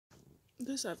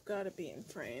This I've got to be in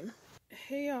frame.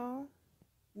 Hey y'all,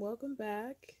 welcome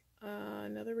back.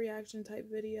 Another reaction type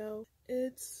video.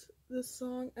 It's the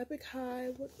song Epik High.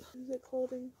 What is it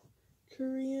called in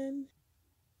Korean?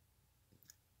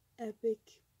 Epik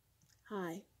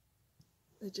High.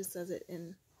 It just says it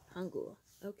in Hangul.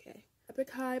 Okay.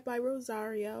 Epik High by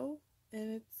Rosario.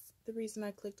 And it's the reason I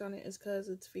clicked on it is because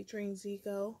it's featuring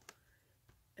Zico.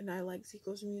 And I like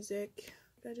Zico's music.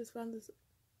 I just found this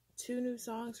 2 new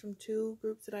songs from 2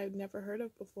 groups that I've never heard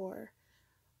of before.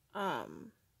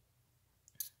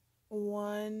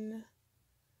 One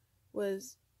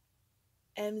was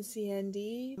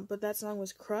MCND, but that song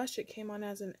was Crush. It came on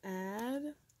as an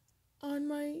ad on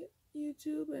my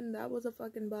YouTube, and that was a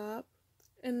fucking bop.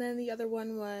 And then the other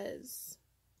one was,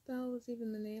 what the hell was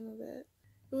even the name of it?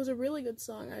 It was a really good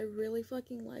song. I really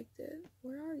fucking liked it.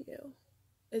 Where are you?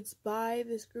 It's by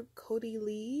this group Cody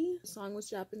Lee. The song was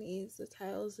Japanese. The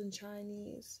title is in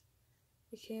Chinese.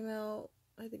 It came out,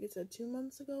 I think it said 2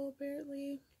 months ago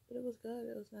apparently. But it was good.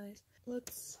 It was nice.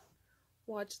 Let's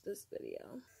watch this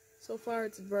video. So far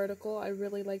it's vertical. I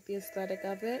really like the aesthetic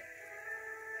of it.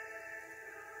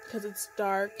 Because it's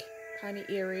dark, kind of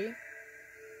eerie.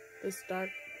 This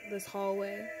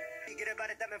hallway.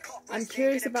 I'm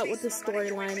curious about what the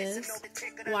storyline is,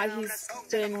 why he's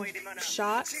been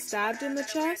stabbed in the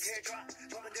chest,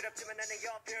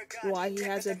 why he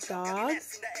has a dog.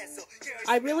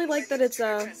 I really like that it's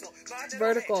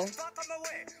vertical. It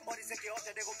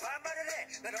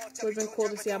would have been cool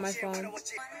to see on my phone.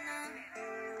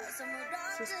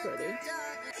 This is pretty.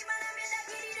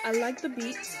 I like the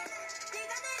beat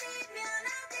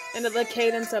and the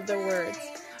cadence of the words.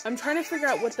 I'm trying to figure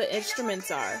out what the instruments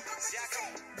are,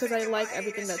 because I like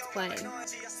everything that's playing.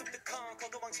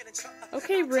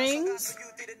 Okay, rings.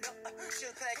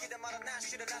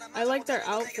 I like their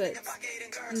outfits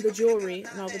and the jewelry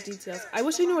and all the details. I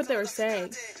wish I knew what they were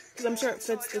saying, because I'm sure it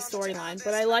fits the storyline,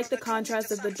 but I like the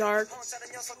contrast of the dark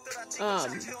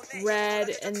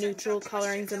red and neutral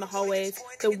colorings in the hallways,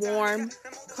 the warm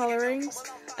colorings,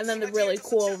 and then the really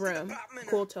cool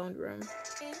toned room.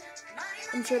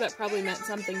 I'm sure that probably meant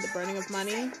something, the burning of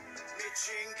money.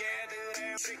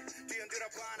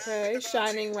 Okay,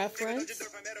 Shining reference.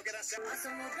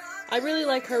 I really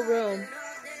like her room.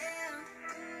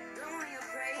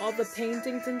 All the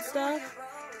paintings and stuff.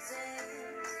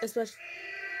 Especially.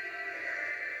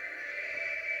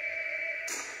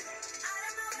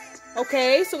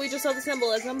 Okay, so we just saw the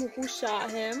symbolism. Who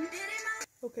shot him?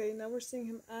 Okay, now we're seeing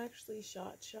him actually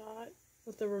shot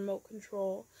with the remote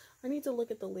control. I need to look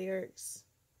at the lyrics,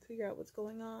 figure out what's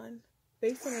going on.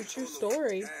 Based on a true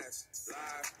story.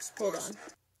 Hold on.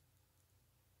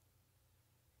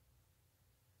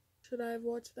 Should I have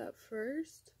watched that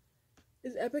first?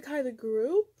 Is Epik High the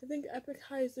group? I think Epik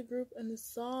High is the group, and the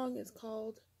song is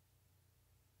called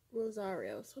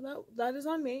Rosario. So that is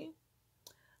on me.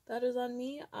 That is on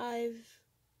me. I've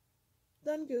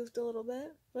done goofed a little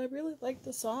bit, but I really like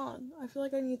the song. I feel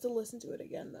like I need to listen to it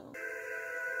again though.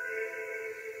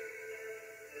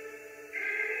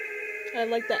 I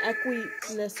like the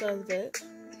equiness of it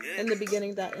in the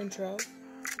beginning, that intro.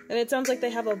 And it sounds like they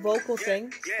have a vocal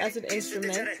thing as an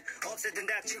instrument.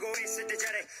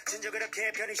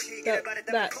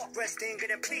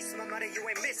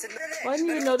 I didn't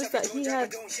even notice that he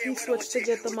switched to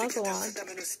get the muzzle on.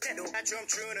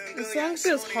 The song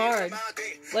feels hard,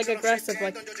 like aggressive,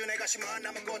 like,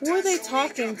 who are they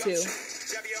talking to?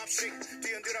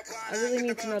 I really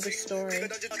need to know the story.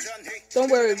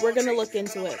 Don't worry, we're gonna look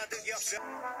into it.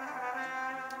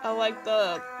 I like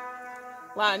the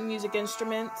Latin music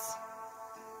instruments,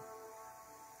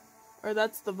 or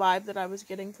that's the vibe that I was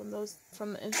getting from the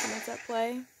instruments at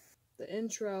play. The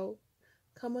intro,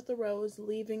 come with a rose,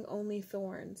 leaving only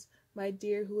thorns, my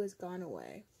dear who has gone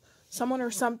away. Someone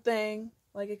or something,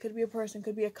 like it could be a person,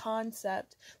 could be a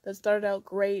concept that started out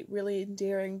great, really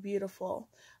endearing, beautiful,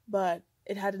 but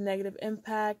it had a negative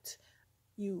impact.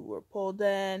 You were pulled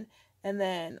in, and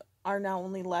then are now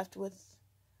only left with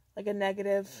like a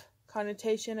negative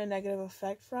connotation, a negative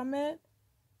effect from it,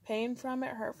 pain from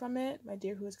it, hurt from it. My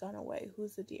dear who has gone away.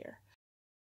 Who's the dear?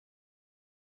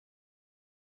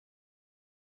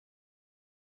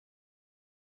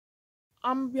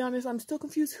 I'm gonna be honest, I'm still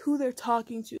confused who they're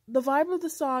talking to. The vibe of the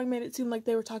song made it seem like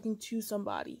they were talking to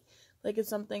somebody. Like it's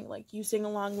something like you sing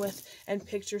along with and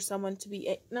picture someone to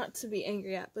be, not to be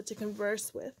angry at, but to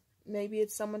converse with. Maybe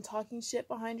it's someone talking shit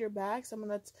behind your back, someone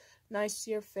that's nice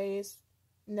to your face,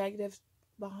 negative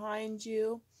behind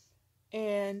you,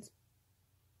 and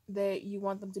you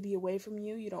want them to be away from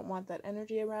you. You don't want that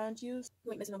energy around you.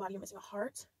 You ain't missing a body, you're missing a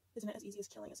heart. Isn't it as easy as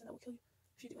killing? Isn't that what kill you?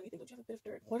 If you do anything, don't you have a bit of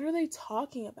dirt? What are they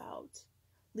talking about?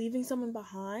 leaving someone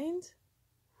behind?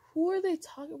 Who are they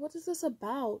talking? What is this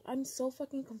about? I'm so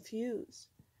fucking confused.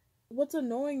 What's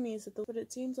annoying me is that but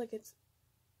it seems like it's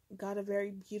got a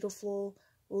very beautiful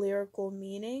lyrical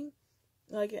meaning.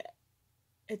 Like,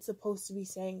 it's supposed to be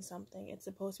saying something. It's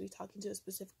supposed to be talking to a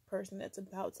specific person that's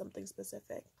about something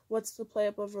specific. What's the play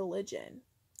up of religion?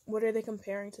 What are they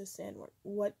comparing to sin?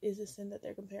 What is the sin that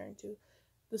they're comparing to?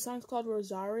 The song's called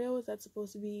Rosario. Is that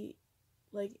supposed to be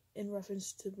like in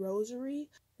reference to rosary?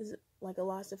 Is it like a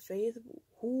loss of faith?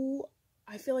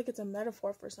 I feel like it's a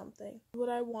metaphor for something. What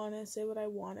I want to say, what I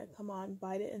want to. Come on,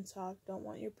 bite it and talk. Don't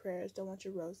want your prayers. Don't want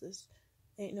your roses.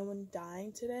 Ain't no one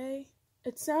dying today.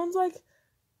 It sounds like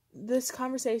this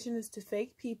conversation is to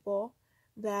fake people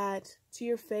that to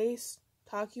your face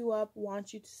talk you up,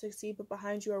 want you to succeed, but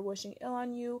behind you are wishing ill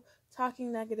on you,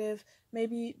 talking negative.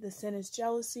 Maybe the sin is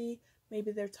jealousy.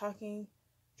 Maybe they're trying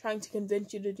to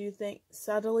convince you to do things,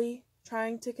 subtly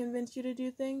trying to convince you to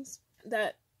do things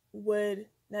that would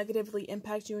negatively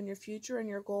impact you in your future and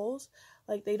your goals.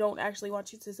 Like, they don't actually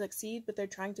want you to succeed, but they're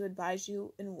trying to advise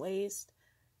you in ways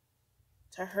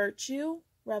to hurt you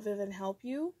rather than help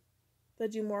you,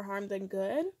 that do more harm than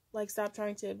good. Like, stop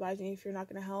trying to advise me if you're not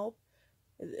going to help.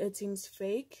 It seems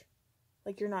fake.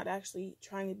 Like, you're not actually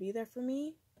trying to be there for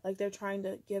me. Like, they're trying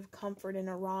to give comfort in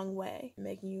a wrong way,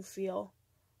 making you feel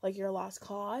like you're a lost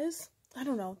cause. I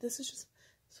don't know. This is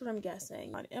what I'm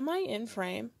guessing. Am I in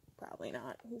frame? Probably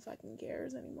not. Who fucking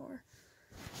cares anymore?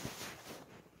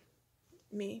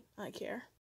 Me. I care.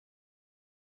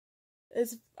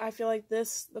 I feel like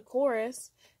the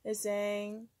chorus is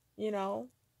saying, you know,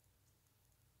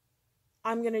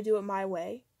 I'm gonna do it my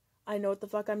way. I know what the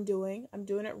fuck I'm doing. I'm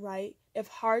doing it right. If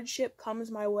hardship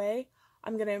comes my way,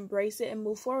 I'm gonna embrace it and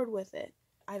move forward with it.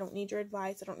 I don't need your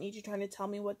advice. I don't need you trying to tell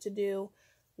me what to do,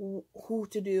 who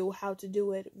to do, how to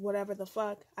do it, whatever the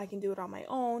fuck. I can do it on my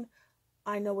own.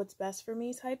 I know what's best for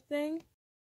me type thing.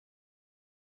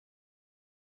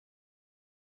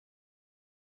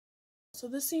 So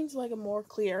this seems like a more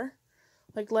clear,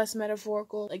 like less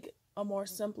metaphorical, like a more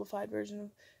simplified version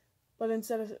of, but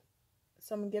instead of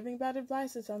someone giving bad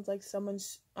advice, it sounds like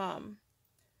someone's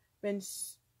been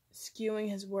skewing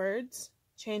his words,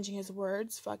 changing his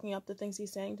words, fucking up the things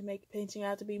he's saying to make painting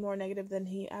out to be more negative than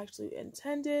he actually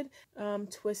intended,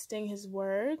 twisting his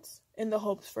words in the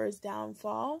hopes for his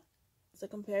downfall. It's a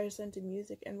comparison to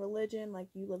music and religion, like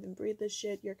you live and breathe this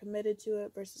shit, you're committed to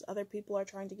it, versus other people are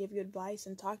trying to give you advice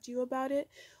and talk to you about it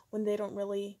when they don't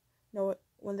really know it,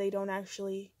 when they don't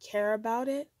actually care about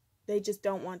it. They just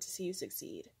don't want to see you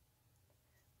succeed.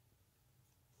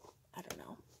 I don't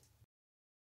know.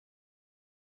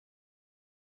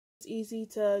 It's easy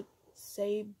to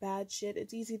say bad shit.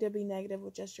 It's easy to be negative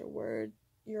with just your word.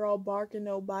 You're all bark and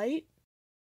no bite.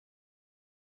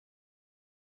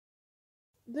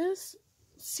 This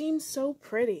seems so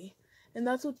pretty. And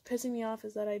that's what's pissing me off,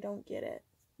 is that I don't get it.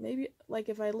 Maybe, like,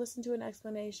 if I listen to an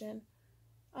explanation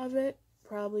of it,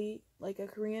 probably like a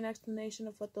Korean explanation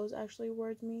of what those actually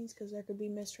words means, because there could be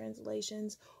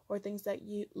mistranslations or things that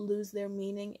you lose their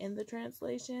meaning in the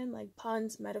translation, like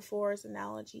puns, metaphors,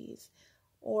 analogies,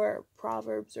 or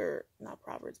proverbs, or not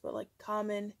proverbs, but like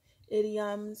common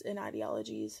idioms and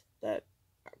ideologies that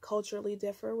culturally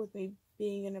differ with me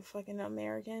being in a fucking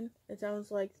American. It sounds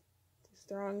like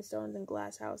throwing stones in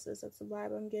glass houses. That's the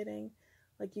vibe I'm getting.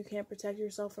 Like, you can't protect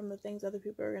yourself from the things other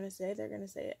people are going to say. They're going to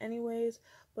say it anyways.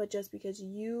 But just because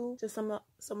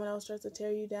someone else tries to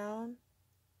tear you down,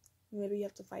 maybe you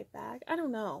have to fight back. I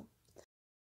don't know.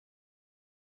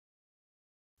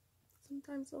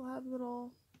 Sometimes they'll have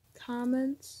little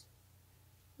comments,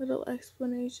 little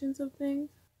explanations of things.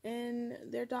 In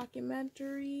their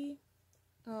documentary,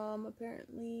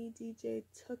 apparently DJ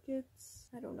Tookits,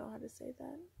 I don't know how to say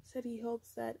that, said he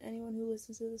hopes that anyone who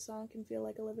listens to the song can feel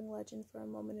like a living legend for a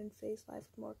moment and face life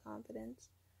with more confidence.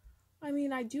 I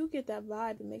mean, I do get that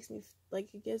vibe. It makes me,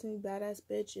 like, it gives me badass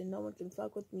bitch and no one can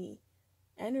fuck with me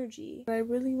energy. But I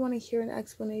really want to hear an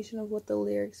explanation of what the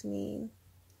lyrics mean,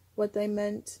 what they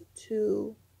meant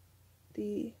to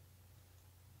the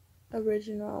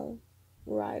original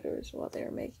writers while they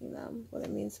were making them, what it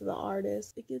means to the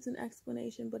artist. It gives an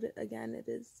explanation, but it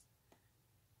is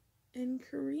in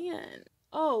Korean.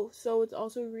 Oh, so it's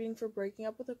also a reading for breaking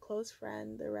up with a close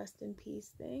friend, the rest in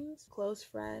peace things. Close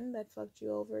friend that fucked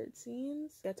you over, it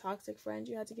seems. A toxic friend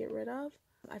you had to get rid of.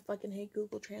 I fucking hate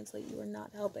Google Translate. You are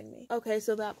not helping me. Okay,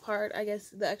 so that part, I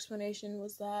guess the explanation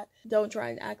was that don't try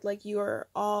and act like you are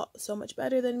all so much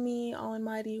better than me,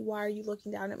 almighty. Why are you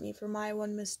looking down at me for my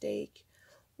one mistake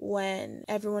when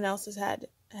everyone else has had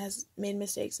has made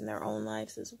mistakes in their own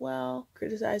lives as well.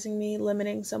 Criticizing me,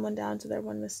 limiting someone down to their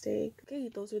one mistake. Okay,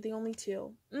 those are the only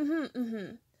two.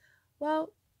 Well,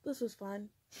 this was fun.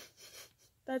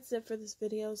 That's it for this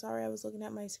video. Sorry I was looking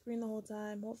at my screen the whole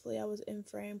time. Hopefully I was in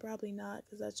frame. Probably not,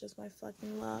 because that's just my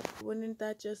fucking luck. Wouldn't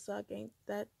that just suck? Ain't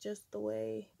that just the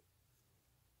way?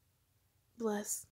 Bless.